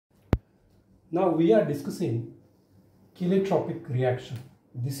Now we are discussing cheletropic reaction.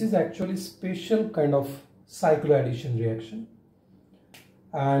 This is actually special kind of cycloaddition reaction,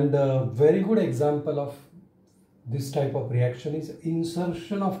 and a very good example of this type of reaction is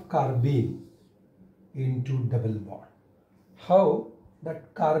insertion of carbene into double bond. How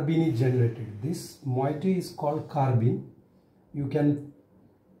that carbene is generated? This moiety is called carbene. You can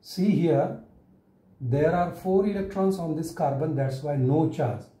see here there are 4 electrons on this carbon, that's why no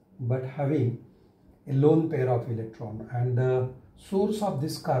charge, but having a lone pair of electron, and the source of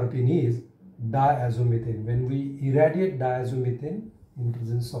this carbene is diazomethane. When we irradiate diazomethane in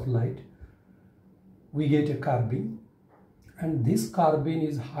presence of light, we get a carbene, and this carbene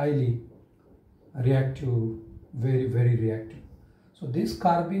is highly reactive, very reactive. So this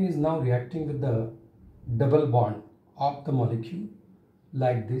carbene is now reacting with the double bond of the molecule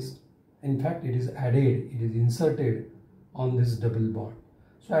like this. In fact, it is added, it is inserted on this double bond.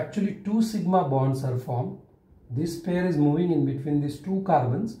 So actually 2 sigma bonds are formed. This pair is moving in between these 2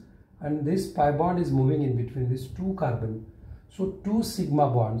 carbons, and this pi bond is moving in between these 2 carbon. So 2 sigma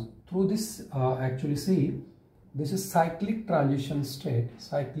bonds. Through this actually see, this is cyclic transition state,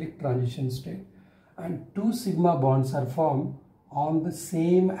 and 2 sigma bonds are formed on the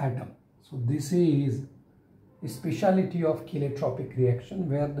same atom. So this is a speciality of cheletropic reaction,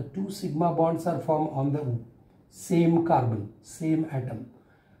 where the 2 sigma bonds are formed on the same carbon, same atom,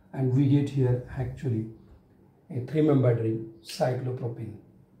 and we get here actually a 3-membered ring, cyclopropane.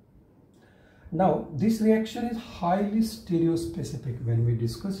 Now this reaction is highly stereospecific. When we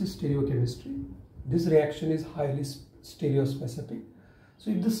discuss stereochemistry, this reaction is highly stereospecific.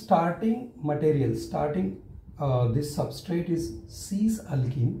 So if the starting material, this substrate is cis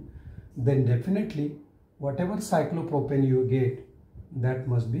alkene, then definitely whatever cyclopropane you get, that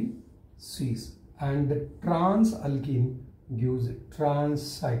must be cis, and the trans alkene gives trans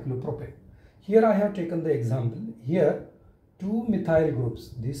cyclopropane. Here I have taken the example. Here 2 methyl groups,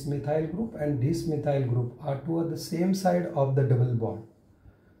 this methyl group and this methyl group, are toward the same side of the double bond.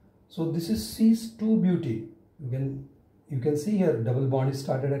 So this is cis 2-butene. You can see here double bond is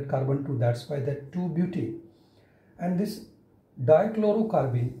started at carbon 2, that's why that 2-butene. And this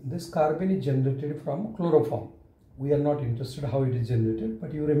dichlorocarbene, this carbene is generated from chloroform. We are not interested how it is generated,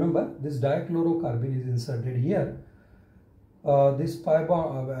 but you remember this dichlorocarbene is inserted here. This pi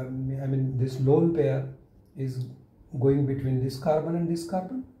bond, this lone pair is going between this carbon and this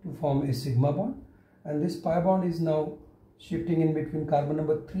carbon to form a sigma bond, and this pi bond is now shifting in between carbon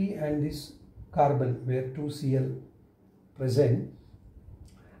number 3 and this carbon where 2Cl present,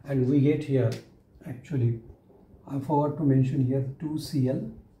 and we get here actually, I forgot to mention here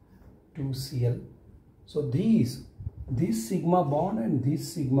 2Cl. So these sigma bond and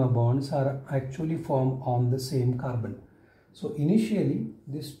these sigma bonds are actually formed on the same carbon. So initially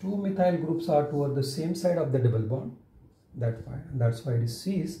these 2 methyl groups are toward the same side of the double bond, that's why it is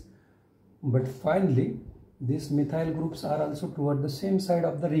cis, but finally these methyl groups are also toward the same side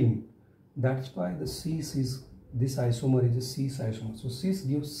of the ring, that's why the cis is, this isomer is a cis isomer. So cis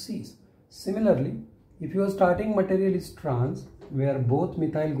gives cis. Similarly, if your starting material is trans, where both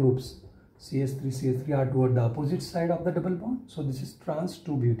methyl groups CH3 are toward the opposite side of the double bond, so this is trans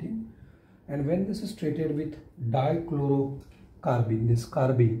 2-butene, and when this is treated with dichlorocarbene, this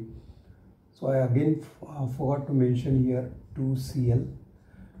carbene, so I again forgot to mention here 2Cl.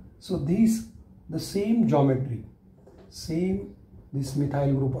 So these, the same geometry, this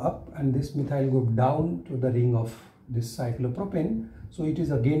methyl group up and this methyl group down to the ring of this cyclopropane, so it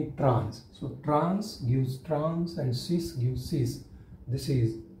is again trans. So trans gives trans and cis gives cis. This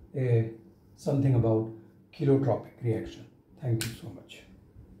is something about cheletropic reaction. Thank you so much.